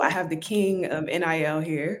I have the king of NIL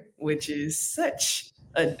here, which is such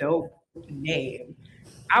a dope name.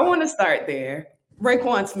 I want to start there.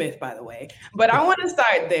 Rayquan Smith, by the way. But I want to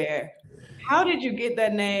start there. How did you get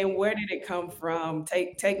that name? Where did it come from?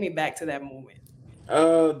 Take me back to that moment.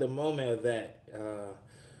 The moment of that,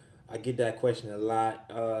 I get that question a lot.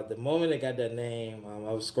 The moment I got that name,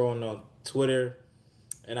 I was scrolling on Twitter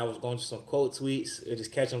and I was going to some quote tweets,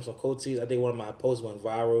 just catching some quote tweets. I think one of my posts went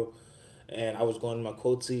viral, and I was going to my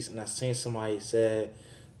quote tweets, and I seen somebody said,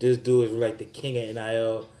 "This dude is like the king of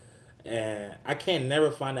NIL," and I can't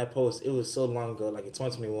never find that post. It was so long ago, like in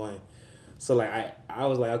 2021. So like I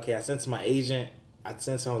was like, okay, I sent to my agent. I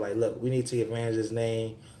sent to him like, look, we need to take advantage of this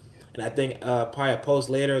name. And I think probably a post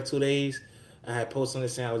later, 2 days, I had posted on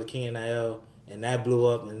this saying I was the king of NIL, and that blew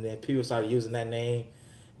up. And then people started using that name.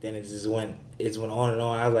 Then it went on and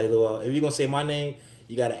on. I was like, well, if you're gonna say my name,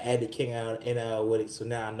 you gotta add the king of NIL with it. So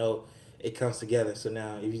now I know it comes together. So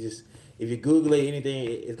now if you Google it, anything,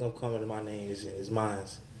 it's gonna come under my name. It's mine.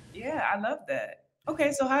 Yeah, I love that.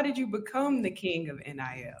 Okay, so how did you become the king of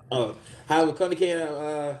NIL? Oh, how I become the king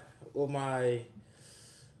with my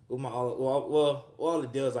all the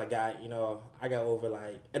deals I got, I got over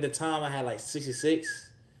like at the time I had like 66.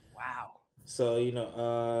 Wow. So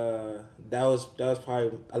that was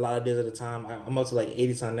probably a lot of deals at the time. I'm up to like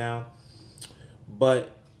 80 some now,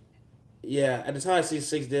 but yeah, at the time I see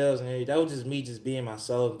 6 deals, and that was just me just being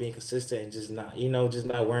myself, being consistent, and just not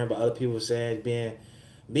worrying about other people saying,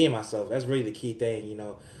 being myself. That's really the key thing,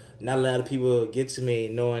 Not letting other people get to me,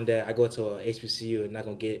 knowing that I go to a HBCU and not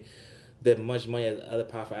gonna get that much money as other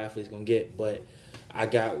powerful athletes gonna get, but I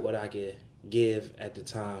got what I could give at the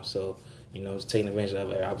time. So, just taking advantage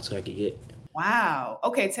of every opportunity I could get. Wow.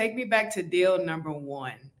 Okay, take me back to deal number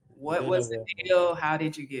one. What Then was number the one. deal? How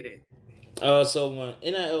did you get it? So when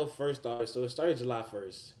NIL first started, so it started July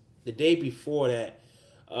 1st. The day before that,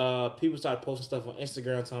 people started posting stuff on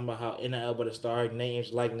Instagram talking about how NIL better start,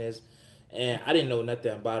 names, likeness, and I didn't know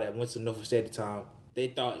nothing about it. I went to Norfolk State at the time. They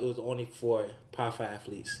thought it was only for powerful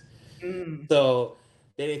athletes. Mm, So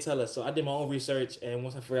they didn't tell us. So I did my own research, and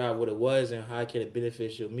once I figured out what it was and how it could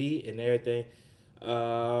beneficial me and everything,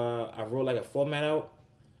 I wrote like a format out,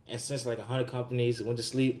 and since like 100 companies went to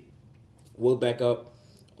sleep, woke back up,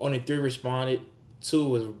 only 3 responded. 2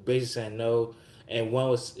 was basically saying no, and one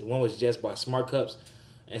was just by Smart Cups,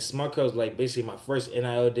 and Smart Cups like basically my first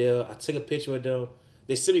NIL deal. I took a picture with them.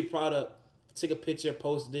 They sent me product. Took a picture,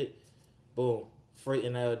 posted it. Boom, free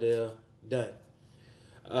NIL deal done.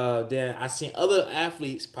 Then I seen other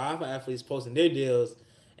athletes, powerful athletes, posting their deals,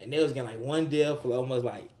 and they was getting like one deal for almost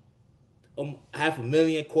like half a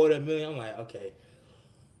million, quarter of a million. I'm like, okay,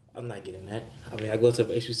 I'm not getting that. I mean, I go to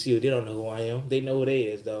HBCU, they don't know who I am. They know who they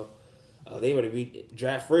is though. They would be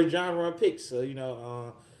draft first round picks. So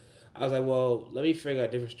I was like, well, let me figure out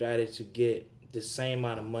a different strategy to get the same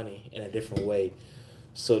amount of money in a different way.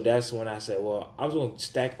 So that's when I said, well, I'm gonna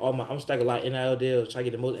I'm gonna stack a lot of NIL deals, try to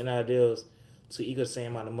get the most NIL deals to equal the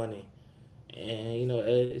same amount of money, and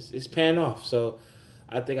it's paying off. So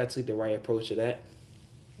I think I took the right approach to that.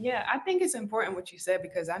 yeah, I think it's important what you said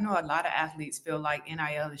because I know a lot of athletes feel like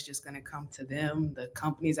NIL is just going to come to them. The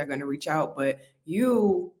companies are going to reach out, but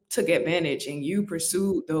you took advantage and you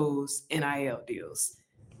pursued those NIL deals.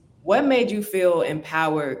 What made you feel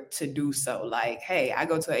empowered to do so? Like, hey, I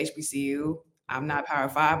go to a HBCU, I'm not Power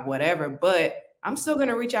Five, whatever, but I'm still going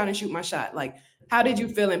to reach out and shoot my shot. Like, how did you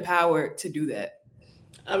feel empowered to do that?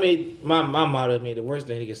 I mean, my motto. I mean, the worst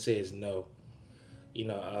thing he can say is no.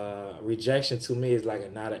 Rejection to me is like a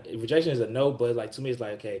not a rejection is a no, but like to me it's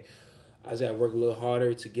like okay, I just gotta work a little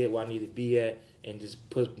harder to get where I need to be at and just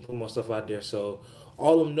put more stuff out there. So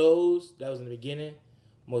all them no's that was in the beginning,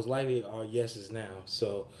 most likely are yeses now.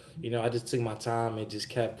 So I just took my time and just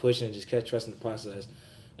kept pushing, and just kept trusting the process,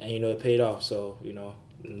 and it paid off. So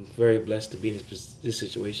I'm very blessed to be in this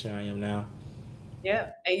situation I am now.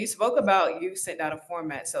 Yeah. And you spoke about you sent out a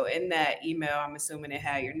format. So in that email, I'm assuming it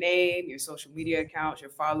had your name, your social media accounts,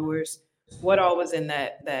 your followers. What all was in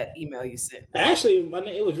that email you sent? Actually, my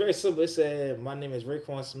name, it was very simple. It said, "My name is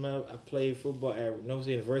Rayquan Smith. I played football at Norfolk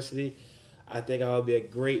University. I think I would be a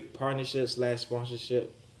great partnership slash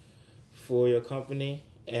sponsorship for your company."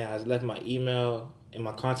 And I left my email and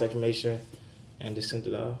my contact information and just sent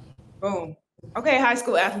it off. Boom. Okay, high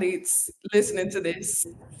school athletes listening to this,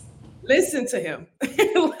 listen to him.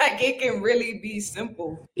 Like it can really be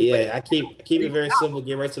simple, but Yeah, I keep it very simple.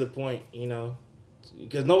 Get right to the point.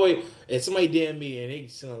 Because nobody, if somebody DM me and they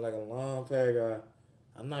send like a long paragraph,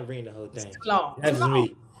 I'm not reading the whole it's thing. too long. Too That's just long. me.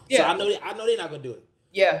 So Yeah. I know they're not gonna do it.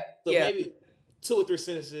 Yeah. So Yeah. maybe 2 or 3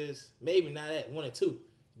 sentences, maybe not that 1 or 2.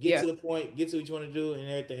 Get Yeah. to the point, get to what you want to do and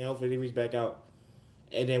everything. And hopefully they reach back out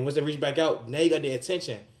And then once they reach back out, now you got their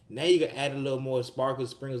attention. Now you can add a little more sparkles,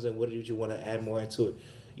 sprinkles, and what you want to add more into it.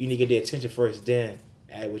 You need to get their attention first, then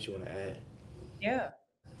add what you want to add. Yeah.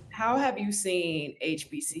 How have you seen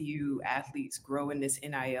HBCU athletes grow in this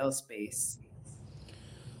NIL space?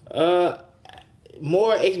 Uh,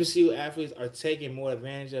 More HBCU athletes are taking more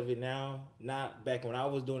advantage of it now. Not back when I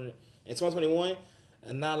was doing it in 2021.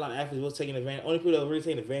 And not a lot of athletes was taking advantage. Only people that were really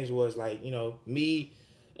taking advantage was like me,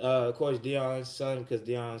 of course Dion's son because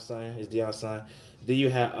Dion's son is Dion's son. Then you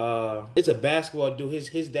have it's a basketball dude.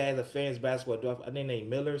 His dad's a fans basketball dude. I think named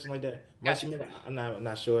Miller or something like that. Mercy Gotcha. Miller. I'm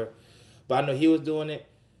not sure, but I know he was doing it.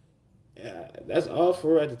 That's all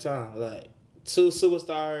for at the time. Like two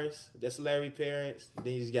superstars, that's Larry parents.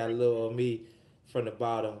 Then you just got a little old me from the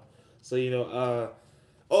bottom. So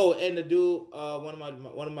oh, and the dude,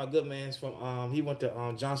 one of my good mans from he went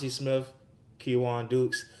to John C. Smith, Keywan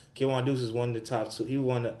Dukes. Keywan Dukes is one of the top two. He was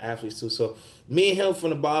one of the athletes too. So me and him from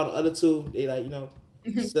the bottom. Other two, they like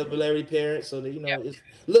celebrity parents. So that Yep. it's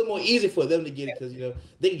a little more easy for them to get it because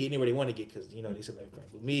they can get anywhere they want to get because they celebrity parents.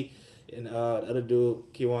 But me and the other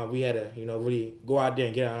dude, Keywan, we had to really go out there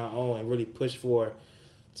and get on our own and really push for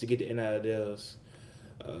to get the NIL deals.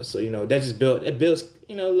 So that just builds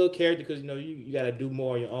a little character because you got to do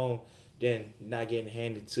more on your own than not getting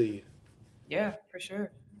handed to you. Yeah, for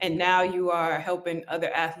sure. And now you are helping other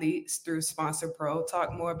athletes through Sponsor Pro.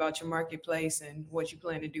 Talk more about your marketplace and what you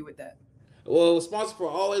plan to do with that. Well, Sponsor Pro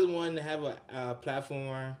always wanted to have a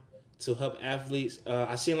platform to help athletes.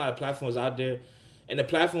 I seen a lot of platforms out there, and the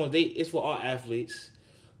platforms it's for all athletes,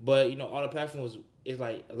 but all the platforms is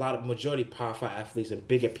like a lot of majority powerful athletes and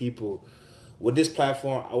bigger people. With this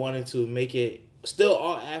platform, I wanted to make it still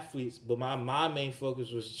all athletes, but my main focus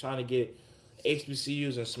was trying to get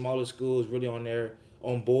HBCUs and smaller schools really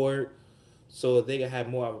on board, so they can have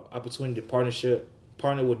more opportunity to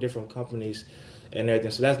partner with different companies and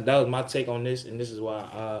everything. So that was my take on this, and this is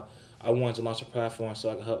why I wanted to launch a platform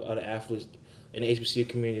so I can help other athletes in the HBCU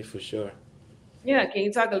community for sure. Yeah, can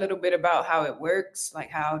you talk a little bit about how it works? Like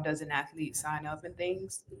how does an athlete sign up and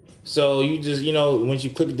things? So you just once you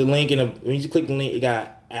click the link when you click the link, it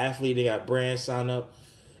got athlete, they got brand sign up.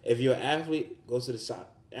 If you're an athlete, go to the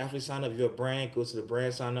athlete sign up. If you're a brand, go to the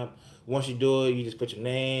brand sign up. Once you do it, you just put your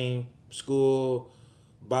name, school,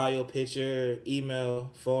 bio, picture, email,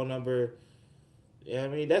 phone number. Yeah, I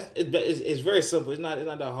mean it's very simple. It's not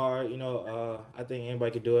that hard. I think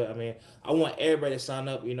anybody could do it. I mean, I want everybody to sign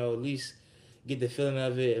up. At least get the feeling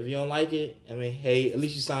of it. If you don't like it, I mean, hey, at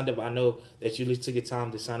least you signed up. I know that you at least took your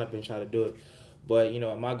time to sign up and try to do it. But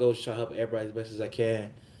my goal is to try to help everybody as best as I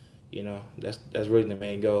can. That's really the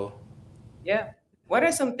main goal. Yeah. What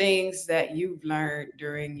are some things that you've learned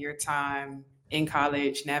during your time in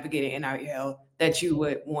college navigating NIL that you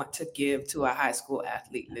would want to give to a high school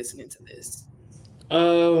athlete listening to this?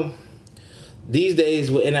 Um, these days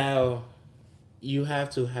with NIL, you have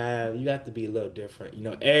to be a little different.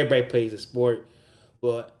 Everybody plays a sport,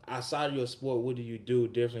 but outside of your sport, what do you do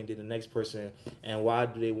differently than the next person, and why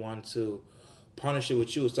do they want to partnership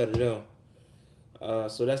with you instead of them?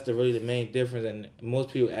 So that's really the main difference. And most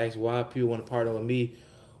people ask why people want to partner with me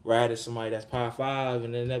rather than somebody that's Power Five,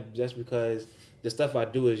 and then that's because the stuff I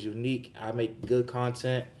do is unique. I make good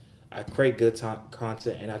content, I create good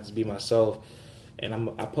content, and I just be myself.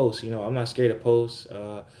 And I post. I'm not scared to post.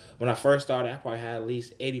 When I first started, I probably had at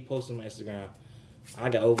least 80 posts on my Instagram. I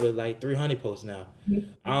got over like 300 posts now.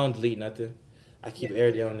 I don't delete nothing. I Yeah. keep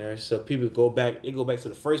everything on there, so people go back. They go back to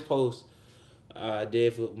the first post I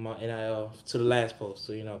did for my NIL to the last post.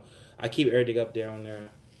 So I keep everything up there on there.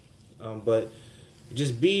 But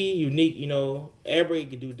just be unique. Everybody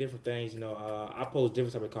can do different things. I post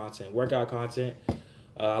different type of content, workout content.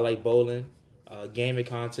 I like bowling, gaming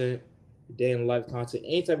content, day in life content,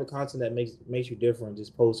 any type of content that makes you different.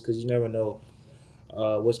 Just post because you never know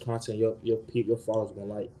which content your followers gonna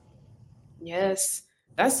like. Yes,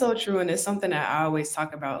 that's so true. And it's something that I always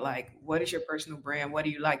talk about. Like, what is your personal brand? What do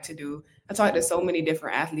you like to do? I talk to so many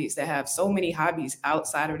different athletes that have so many hobbies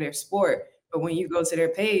outside of their sport. But when you go to their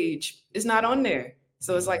page, it's not on there.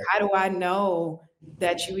 So it's like, Right. how do I know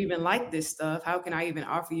that you even like this stuff? How can I even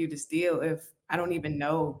offer you this deal if I don't even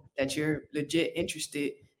know that you're legit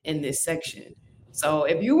interested in this section? So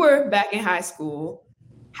if you were back in high school,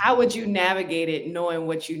 how would you navigate it knowing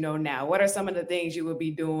what you know now? What are some of the things you would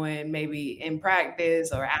be doing maybe in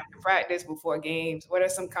practice or after practice before games? What are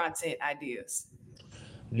some content ideas?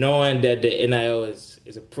 Knowing that the NIL is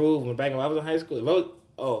approved. When back when I was in high school, if I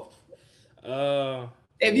was,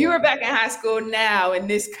 If you well, were back in high school now in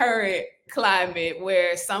this current climate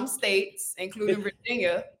where some states, including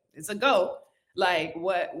Virginia, it's a go. Like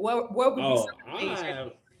what would be some oh, of the things you're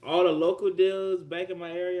doing? all the local deals back in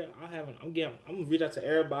my area, I'm gonna reach out to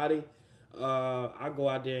everybody. I go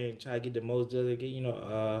out there and try to get the most deals I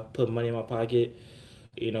get, put money in my pocket,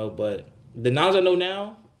 but the knowledge I know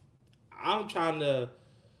now, I'm trying to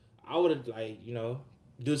I would like,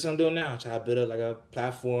 do something I'm doing now, try to build up like a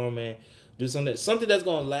platform and do something that's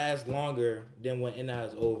gonna last longer than when NI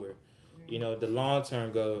is over. The long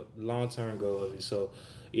term goal of it. So,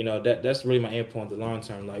 that's really my end point, the long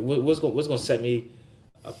term. Like what's gonna set me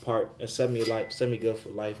apart and set me good for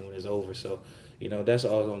life when it's over. So, that's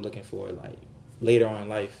all I'm looking for, like later on in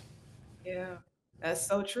life. Yeah, that's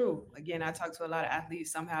so true. Again, I talk to a lot of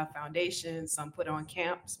athletes. Some have foundations, some put on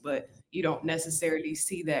camps, but you don't necessarily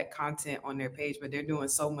see that content on their page, but they're doing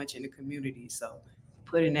so much in the community. So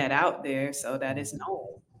putting that out there so that it's known.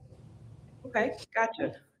 Okay,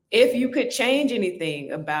 gotcha. If you could change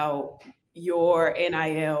anything about your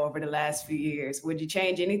NIL over the last few years, would you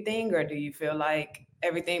change anything or do you feel like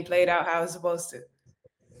everything played out how it's supposed to?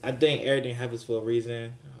 I think everything happens for a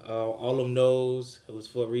reason. All of them knows it was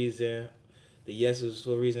for a reason. The yes was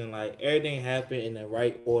for a reason. Like everything happened in the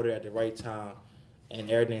right order at the right time, and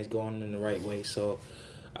everything is going in the right way. So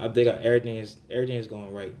I think everything is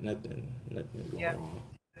going right. Nothing is going Yeah. wrong.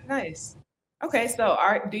 Nice. Okay, so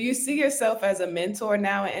do you see yourself as a mentor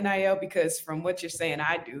now in NIL? Because from what you're saying,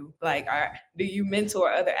 I do. Like, do you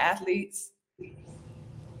mentor other athletes?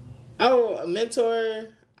 Oh, a mentor.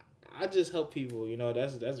 I just help people.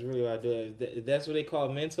 That's really what I do. If that's what they call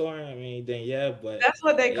mentoring. I mean, then yeah. But That's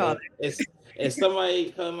what they call if it. it's if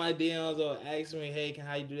somebody come in my DMs or ask me, hey, can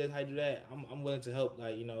how you do this, how you do that, I'm willing to help.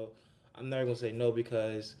 Like I'm never gonna say no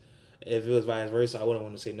because if it was vice versa, I wouldn't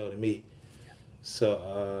want to say no to me.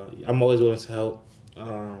 So I'm always willing to help.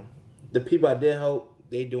 The people I did help,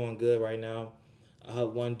 they doing good right now. I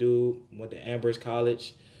helped one dude went to Amherst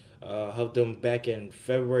College. Helped him back in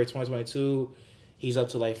February 2022. He's up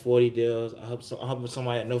to like 40 deals. I helped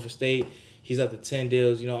somebody at Norfolk State. He's up to 10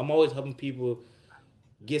 deals. I'm always helping people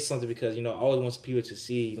get something because I always want people to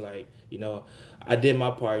see like I did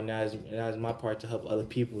my part. Now it's my part to help other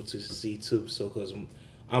people to see too. So because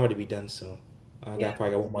I'm ready to be done soon. I Yeah. got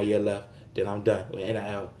probably got one more year left. Then I'm done with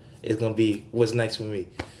NIL. It's gonna be what's next for me.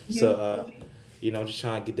 So Mhm. I'm just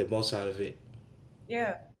trying to get the most out of it.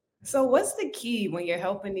 Yeah. So, what's the key when you're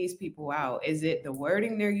helping these people out? Is it the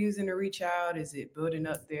wording they're using to reach out? Is it building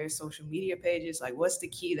up their social media pages? Like, what's the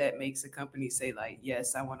key that makes a company say, like,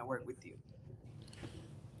 yes, I want to work with you?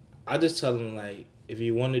 I just tell them like if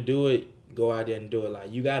you want to do it, go out there and do it.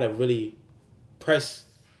 Like you gotta really press.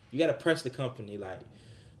 You gotta press the company. Like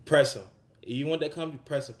press them. If you want that company,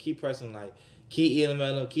 press them. Keep pressing. Like keep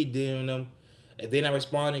emailing them. Keep DMing them. If they're not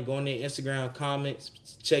responding, go on their Instagram comments,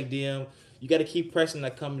 check DM. You got to keep pressing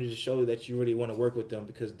that company to show that you really want to work with them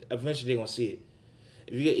because eventually they're gonna see it.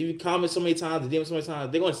 If you comment so many times, DM so many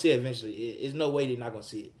times, they're gonna see it eventually. There's no way they're not gonna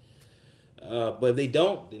see it. But if they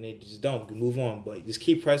don't, then they just don't. Move on. But just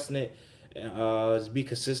keep pressing it. Just be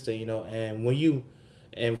consistent, And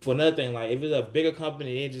and for another thing, like if it's a bigger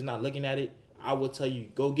company, they're just not looking at it. I will tell you,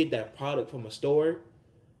 go get that product from a store,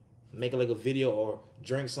 make it like a video or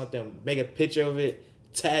drink something, make a picture of it,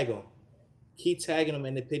 tag them, keep tagging them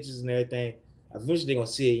in the pictures and everything. Eventually they're gonna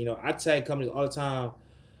see it. I tag companies all the time,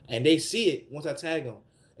 and they see it once I tag them.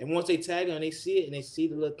 And once they tag them and they see it and they see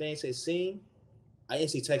the little thing say "seen," I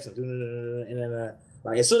instantly text them. And then,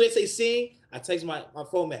 like, as soon as they say sing, I text my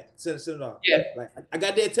format, send it off. Yeah. Like, I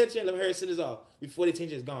got their attention, let me hurry send this off before the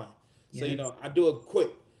attention is gone. So, Yes. I do it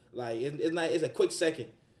quick. Like, it's a quick second.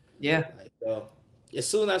 Yeah. Like, as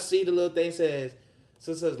soon as I see the little thing says,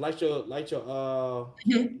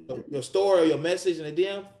 Mhm. your story or your message in the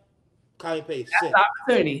DM, copy paste, That's sent. the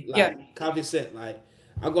opportunity. Yeah. Like, copy sent. Like,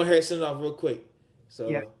 I'm going to hurry send it off real quick.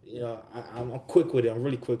 Yeah. So, I'm quick with it. I'm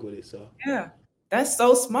really quick with it. So, Yeah. That's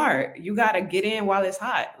so smart. You got to get in while it's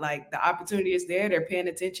hot. Like the opportunity is there. They're paying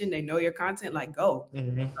attention. They know your content. Like go.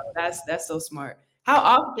 mhm. That's so smart. How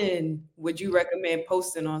often would you recommend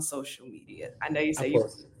posting on social media? I know you I say you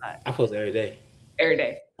post, post a lot I post every day. every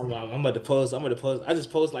day. I'm about to post. I'm about to post. I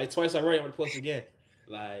just post like twice already. I'm gonna post again.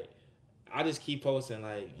 Like I just keep posting.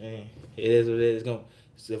 Like man, it is what it is. It's gonna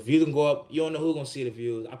so the views can go up. You don't know who's gonna see the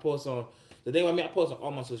views. I post on the thing about me. I post on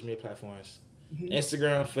all my social media platforms: Mhm.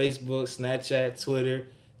 Instagram, Facebook, Snapchat, Twitter, Yeah,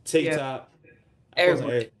 TikTok. I post on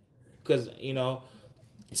everywhere. everything because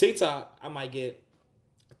TikTok I might get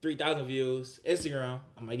 3,000 views. Instagram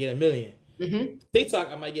I might get a million. Mhm. TikTok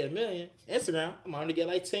I might get a million. Instagram I might only get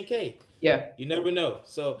like 10K. Yeah. You never know.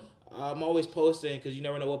 So I'm always posting because you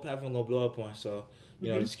never know what platform gonna blow up on. So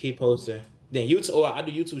Mhm. just keep posting. Then YouTube, oh, I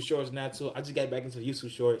do YouTube Shorts now too. I just got back into YouTube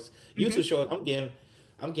Shorts. Mhm. YouTube Shorts, I'm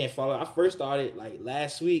getting followed. I first started like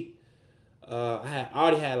last week. I had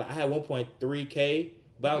 1.3K,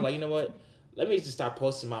 but I was Mhm. like, you know what? Let me just start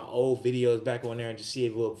posting my old videos back on there and just see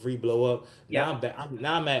if it will re blow up. Now Yep. I'm back.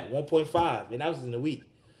 Now I'm at 1.5, and that was in a week.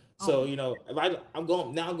 Oh, So if I'm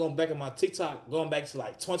going now, I'm going back on my TikTok, going back to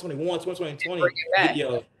like 2021, bring 2020 it back.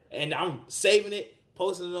 video, and I'm saving it,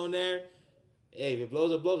 posting it on there. Hey, if it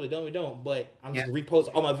blows up, blows. If it don't, it don't. But I'm Yeah. just gonna repost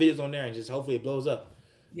all my videos on there and just hopefully it blows up.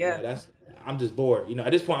 Yeah. That's I'm just bored.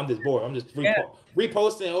 At this point I'm just bored. I'm just Yeah.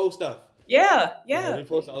 reposting old stuff. Yeah. Yeah.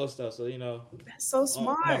 Reposting old stuff. So That's so on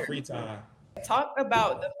my smart. free time. Talk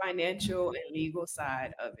about the financial and legal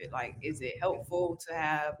side of it. Like, is it helpful to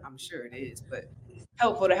have, I'm sure it is, but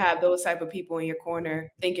helpful to have those type of people in your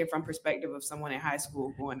corner thinking from perspective of someone in high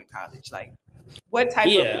school going to college? Like, what type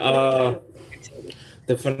of Yeah, continue?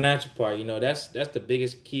 the financial part. That's the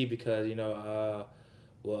biggest key because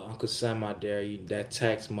well, Uncle Sam out there, that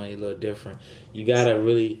tax money a little different. You gotta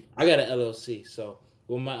really. I got an LLC, so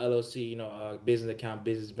with my LLC, business account,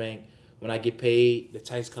 business bank. When I get paid, the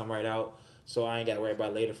tax come right out, so I ain't gotta worry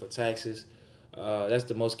about later for taxes. That's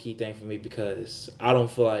the most key thing for me because I don't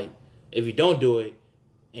feel like if you don't do it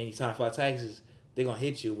and you time to file taxes, they're gonna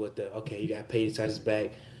hit you with the okay, you gotta pay the taxes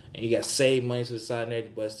back and you gotta save money to the side and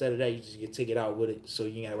everything. But instead of that, you just get take it out with it, so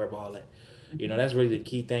you ain't gotta worry about all that. Mhm. That's really the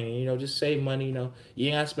key thing. And just save money. You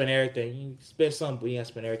ain't gotta spend everything. You can spend some, but you ain't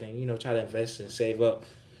gotta spend everything. Try to invest and save up.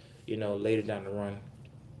 Later down the run.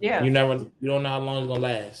 Yeah. You don't know how long it's gonna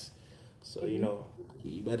last. So Mhm.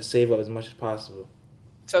 you better save up as much as possible.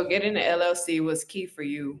 So getting the LLC was key for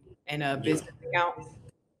you and a Yeah. business account.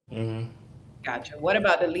 hmm Gotcha. What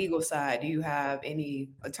about the legal side? Do you have any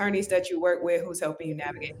attorneys that you work with who's helping you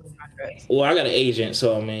navigate those contracts? Well, I got an agent,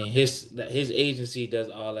 so I mean, his agency does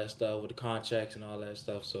all that stuff with the contracts and all that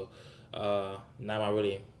stuff. So, not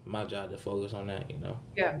my job to focus on that.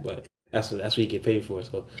 Yeah. But that's what he get paid for.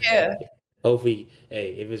 So, Yeah. hopefully,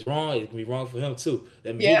 hey, if it's wrong, it can be wrong for him too.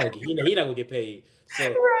 That means Yeah. he not gonna get paid. So,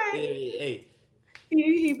 Right. hey,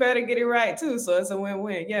 He better get it right too, so it's a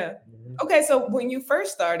win-win, yeah. mhm. Okay, so when you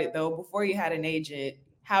first started though, before you had an agent,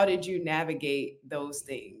 how did you navigate those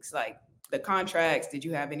things? Like the contracts, did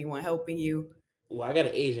you have anyone helping you? Well, I got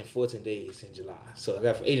an agent 14 days in July, so I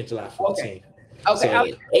got an agent July Okay. 14th. Okay, So I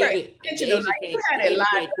was the very agent the intentional, agent like you can't had the it agent lined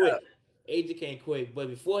can't up. quit. Agent can't quit. But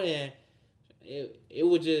beforehand, it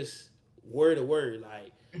was just word to word.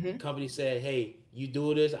 Like Mhm, company said, "Hey, you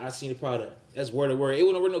do this. I seen the product." That's word to word. It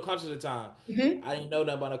wasn't really no contract at the time. mhm. I didn't know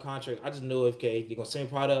nothing about no contract. I just knew if okay, they're gonna send me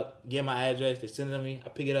product, get my address, they send it to me, I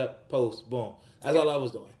pick it up, post, boom. That's Got all I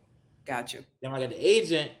was doing. got you. Then when I got the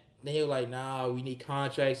agent, then he was like, "Nah, we need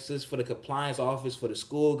contracts. This is for the compliance office, for the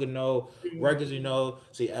school to know, Mhm. workers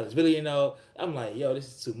so your eligibility. I'm like, yo, this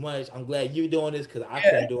is too much. I'm glad you doing this because I Yeah,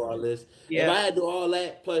 couldn't do all this. If yeah, I had to do all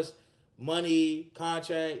that plus money,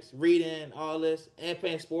 contracts, reading, all this, and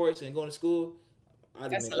playing sports and going to school,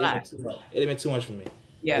 that's a it'd have lot. been too much. It'd have been too much for me.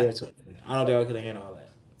 Yeah. I don't think I could have handled all that.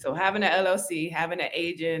 So having an LLC, having an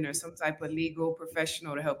agent or some type of legal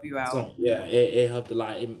professional to help you out. So yeah, it helped a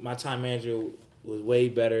lot. My time manager was way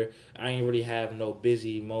better. I didn't really have no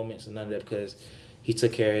busy moments and none of that because he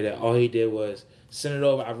took care of that. All he did was send it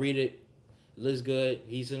over. I read it, looks good.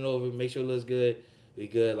 He sent it over, make sure it looks good. We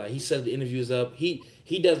good. Like he set the interviews up. He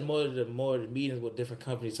does more of the meetings with different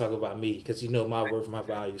companies talk about me because he know my worth, my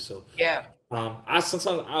value. So Yeah, I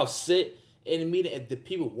sometimes I'll sit in the meeting if the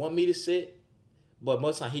people want me to sit, but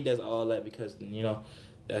most time he does all that because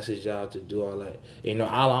that's his job to do all that. I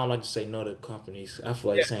don't like to say no to companies. I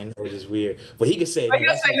feel like yeah. saying no is just weird, but he can say Oh, no. you'll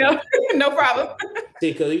That's say his no, job. no problem.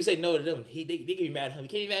 See, because if you say no to them, they can be mad at him. He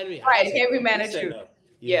can't be mad at me. I Right, said can't be no. mad He at said you. no.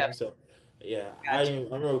 You hear Yeah, me? So yeah, I gotcha.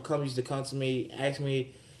 remember companies to come to me, ask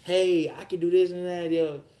me, "Hey, I can do this and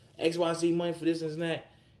that. X, Y, Z money for this and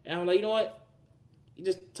that." And I'm like, you know what? You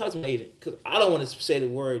just talk to my agent because I don't want to say the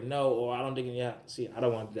word no or I don't think yeah. See, I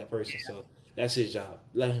don't want to be that person. So that's his job.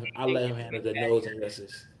 I Thank let you him for handle being the that. no's and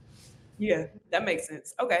yeses. Yeah, that makes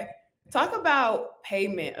sense. Okay. Talk about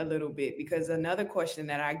payment a little bit because another question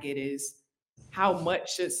that I get is how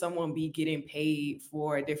much should someone be getting paid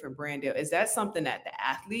for a different brand deal? Is that something that the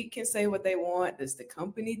athlete can say what they want? Does the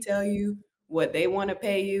company tell you what they want to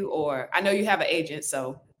pay you? Or I know you have an agent,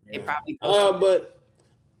 so it Yeah. probably goes through. But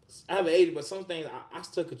I have an agent, but some things I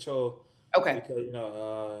still control Okay.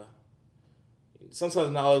 because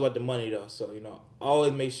sometimes not always about the money though. So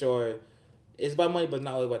always make sure it's about money, but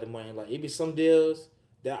not always about the money. Like it be some deals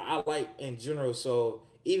that I like in general. So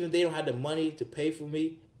even if they don't have the money to pay for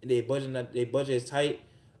me and their budget is tight,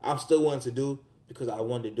 I'm still willing to do because I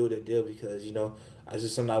wanted to do the deal because it's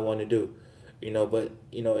just something I want to do. But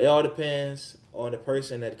it all depends on the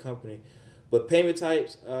person at the company. But payment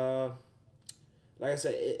types, like I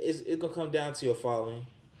said, it's gonna come down to your following.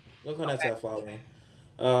 Don't come down to Okay. that following.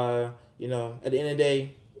 At the end of the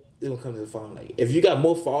day, it's gonna come to the following. Like, if you got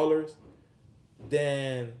more followers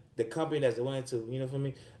than the company that's willing to, for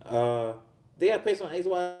me, uh, they gotta pay some X,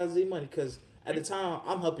 Y, Z money because at the time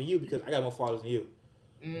I'm helping you because I got more followers than you.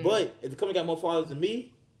 Mm, But if the company got more followers than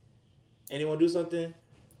me and they want to do something,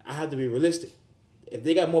 I have to be realistic. If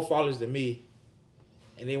they got more followers than me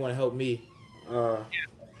and they want to help me, uh,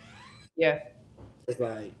 yeah. it's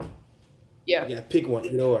like Yeah. you gotta pick one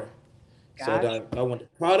either or. So Gotcha. I want the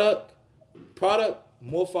product,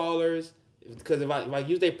 more followers. Because if I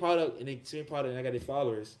use their product and they see me product and I got their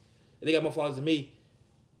followers, and they got more followers than me,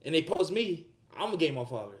 and they post me, I'm gonna gain more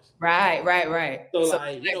followers. Right, right, right. So So,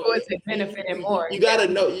 like like, who is it benefiting more? you gotta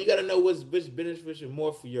know what's beneficial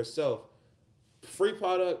more for yourself. Free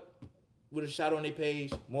product with a shot on their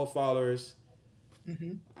page, more followers. Yeah.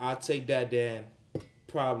 I'll take that. Then I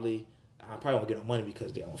probably won't get no money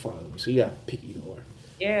because they don't follow me. So you gotta pick either or.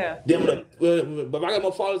 Yeah. Then, but if I got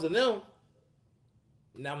more followers than them,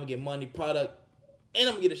 now I'm gonna get money, product, and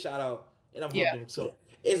I'm gonna get a shout out, and I'm Yeah. helping them. So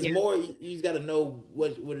it's Yeah. more. You just gotta know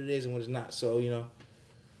what it is and what it's not. So you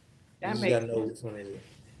That just makes gotta know sense. which one it is.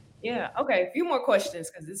 Yeah. Okay. A few more questions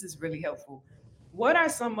because this is really helpful. What are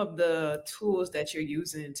some of the tools that you're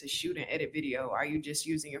using to shoot and edit video? Are you just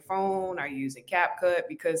using your phone? Are you using CapCut?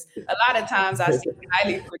 Because a lot of times I see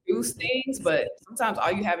highly produced things, but sometimes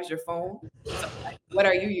all you have is your phone. So, like, what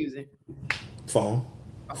are you using? Phone,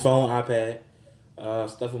 Phone. phone, iPad,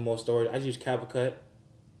 stuff with more storage. I use CapCut.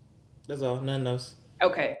 That's all. Nothing else.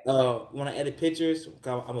 Okay. When I edit pictures,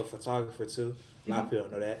 'cause I'm a photographer too. A lot of Mhm. people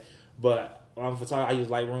don't know that, but when I'm a photographer, I use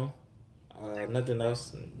Lightroom. Nothing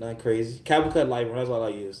else, nothing crazy. CapCut, Lightroom. That's all I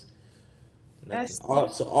use. Nothing.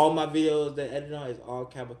 That's All my videos that I edit on is all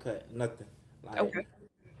CapCut. Nothing like okay.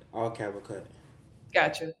 all CapCut.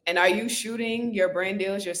 Gotcha. And are you shooting your brand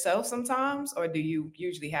deals yourself sometimes, or do you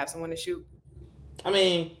usually have someone to shoot? I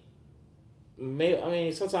mean,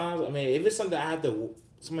 sometimes. I mean, if it's something I have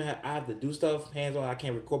to do stuff hands on. I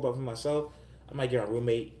can't record by for myself. I might get a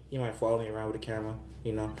roommate. He might follow me around with a camera.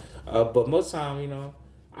 But most time,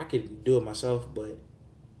 I could do it myself. But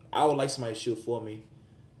I would like somebody to shoot for me.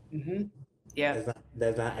 Hmm. Yeah.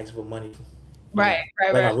 That's not asking for money. Right.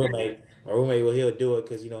 Right. Like my Right. roommate. My roommate, well, he'll do it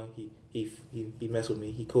because he mess with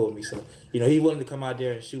me. He cool with me, so he willing to come out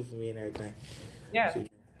there and shoot for me and everything. Yeah. So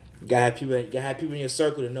you gotta have people in your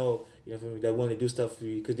circle to know, for me, that want to do stuff for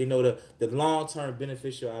you because they know the long term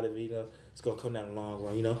beneficial out of it. It's gonna come down the long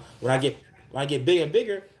run. When I get bigger and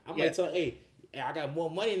bigger, I Yeah. might tell, hey, I got more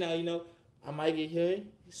money now. I might get here, Yeah.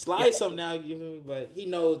 slide something now. You feel me? But he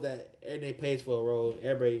knows that everything pays for a role.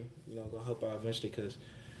 Everybody, gonna help out eventually because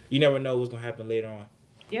you never know what's gonna happen later on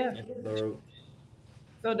Yeah. in the road.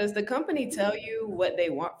 So does the company tell you what they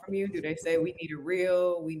want from you? Do they say we need a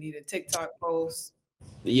reel, we need a TikTok post?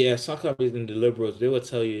 Yeah, some companies in the liberals they will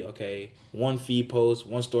tell you, okay, one feed post,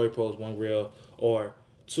 one story post, one reel, or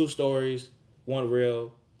two stories, one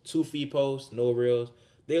reel, two feed posts, no reels.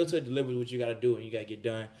 They'll tell the liberals what you got to do and you got to get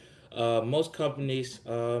done. Most companies,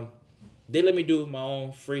 they let me do my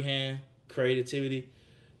own freehand creativity.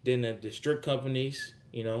 Then the strict companies,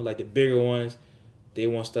 like the bigger ones, they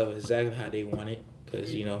want stuff exactly how they want it. Because,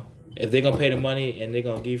 if they're going to pay the money and they're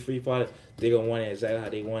going to give you free product, they're going to want it exactly how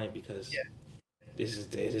they want it because Yeah. this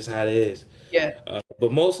is how it is. Yeah.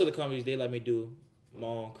 But most of the companies they let me do my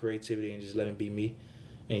own creativity and just let me be me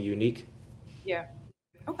and unique. Yeah.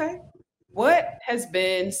 Okay. What has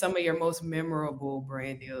been some of your most memorable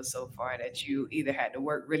brand deals so far that you either had to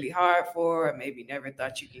work really hard for or maybe never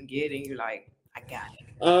thought you can get and you're like, I got it.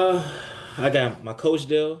 Uh, I got my coach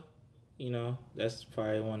deal. That's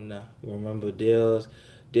probably one of the remember deals.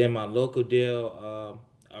 Then my local deal,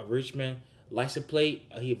 Richmond license plate.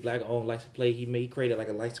 He a black owned license plate. He created like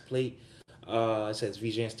a license plate. It says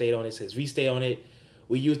VJ State on it. It says V State on it.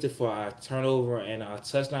 We used it for our turnover and our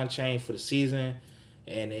touchdown chain for the season,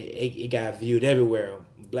 and it got viewed everywhere.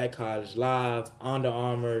 Black College Live, Under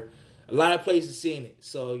Armour, a lot of places seeing it.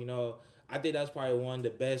 So I think that's probably one of the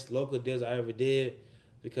best local deals I ever did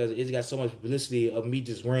because it's got so much publicity of me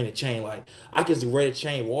just wearing a chain. Like I could just wear the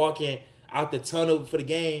chain walking out the tunnel for the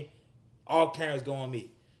game, all cameras go on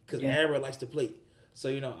me because Yeah. everybody likes to play. So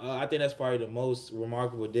I think that's probably the most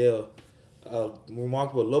remarkable deal,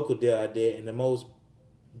 remarkable local deal I did, and the most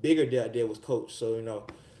bigger deal I did was coach. So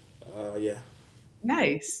yeah.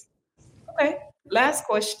 Nice. Okay. Last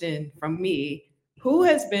question from me. Who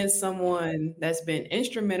has been someone that's been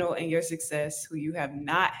instrumental in your success who you have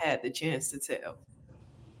not had the chance to tell?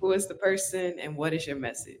 Who is the person and what is your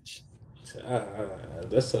message?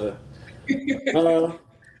 That's a.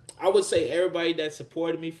 I would say everybody that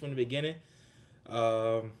supported me from the beginning.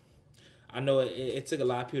 Um, I know it took a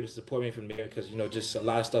lot of people to support me from there because just a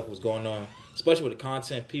lot of stuff was going on, especially with the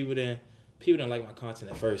content. People didn't like my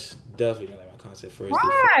content at first. Definitely didn't like my content at first. They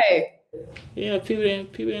felt, Why? yeah, people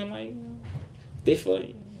didn't like. They feel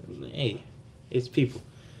like, hey, it's people.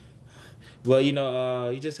 But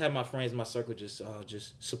you just have my friends, my circle, just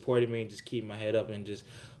supporting me and just keep my head up and just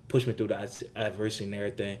push me through the adversity and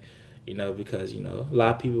everything. Because a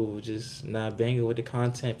lot of people were just not banging with the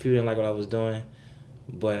content. People didn't like what I was doing,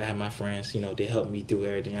 but I had my friends. They helped me through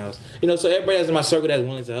everything else. So everybody that's in my circle that's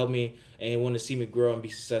willing to help me and want to see me grow and be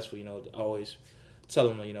successful. Always tell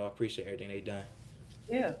them, I appreciate everything they done.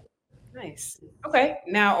 Yeah. Nice. Okay.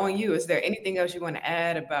 Now on you, is there anything else you want to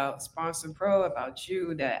add about Sponsor Pro, about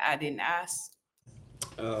you that I didn't ask?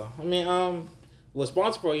 I mean, well,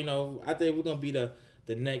 Sponsor Pro, I think we're gonna be the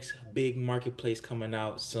next big marketplace coming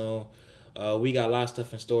out soon. We got a lot of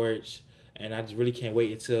stuff in storage, and I just really can't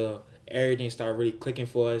wait until everything start really clicking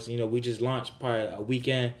for us. We just launched probably a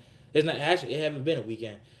weekend. It's not actually, it haven't been a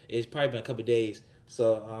weekend. It's probably been a couple of days.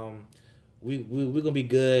 So we're gonna be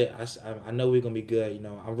good. I know we're gonna be good.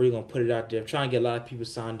 I'm really gonna put it out there. I'm trying to get a lot of people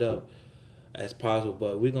signed up as possible,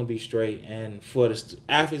 but we're gonna be straight. And for the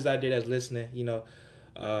athletes out there that's listening,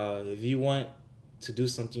 if you want to do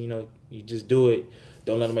something, you just do it.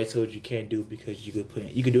 Don't let nobody tell you can't do because you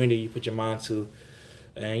could do anything you put your mind to,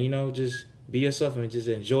 and just be yourself and just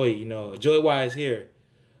enjoy it. Enjoy while it's here.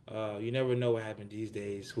 You never know what happened these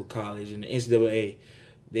days with college and the NCAA.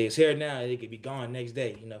 It's here now, it could be gone next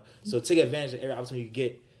day. So take advantage of every opportunity you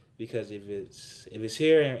get because if it's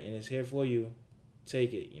here and it's here for you,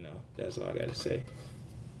 take it. That's all I got to say.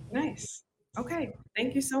 Nice. Okay.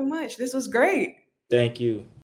 Thank you so much. This was great. Thank you.